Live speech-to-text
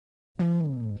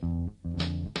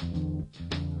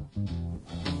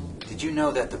Did you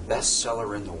know that the best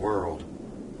seller in the world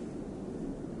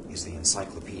is the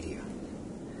encyclopedia?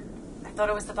 I thought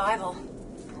it was the Bible.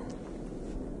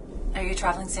 Are you a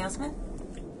traveling salesman?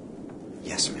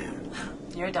 Yes, ma'am.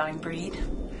 You're a dying breed.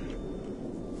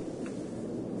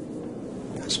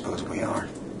 I suppose we are.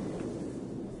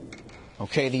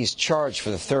 Okay, these charts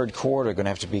for the third quarter are going to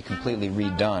have to be completely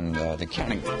redone. The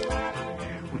counting.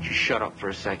 Would you shut up for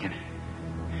a second?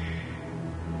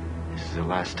 This is the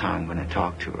last time I'm going to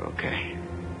talk to her, okay?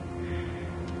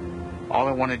 All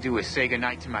I want to do is say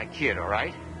goodnight to my kid, all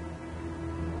right?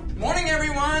 Morning,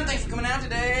 everyone. Thanks for coming out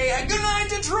today. Good night,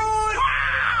 Detroit.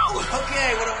 Wow!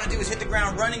 Okay, what I want to do is hit the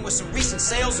ground running with some recent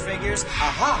sales figures.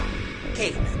 Aha!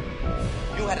 Cavemen.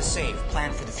 You had a safe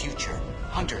plan for the future.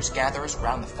 Hunters, gatherers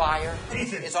around the fire.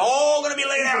 Ethan. It's all going to be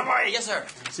laid out for you. Yes, sir.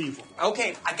 See you.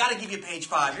 Okay, I got to give you page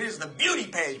 5. Here's the beauty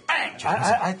page. Bang!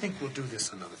 I think we'll do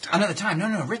this another time. Another time?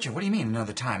 No, Richard. What do you mean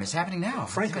another time? It's happening now.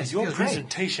 Frankly, your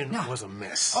presentation was a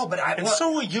mess. Oh, but and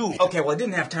so are you. Okay, well, I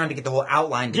didn't have time to get the whole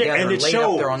outline together and it laid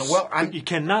shows. up there on the well. You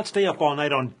cannot stay up all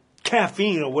night on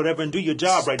caffeine or whatever and do your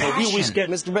job right now.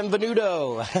 Mr.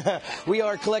 Benvenuto, we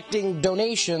are collecting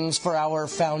donations for our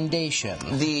foundation.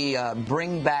 The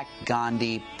Bring Back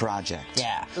Gandhi project.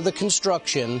 Yeah. The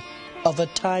construction of a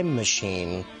time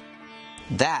machine.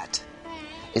 That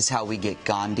is how we get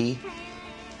Gandhi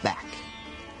back.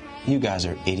 You guys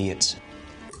are idiots.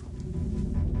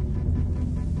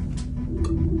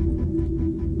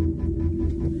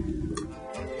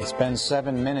 It's been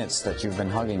 7 minutes that you've been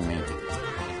hugging me.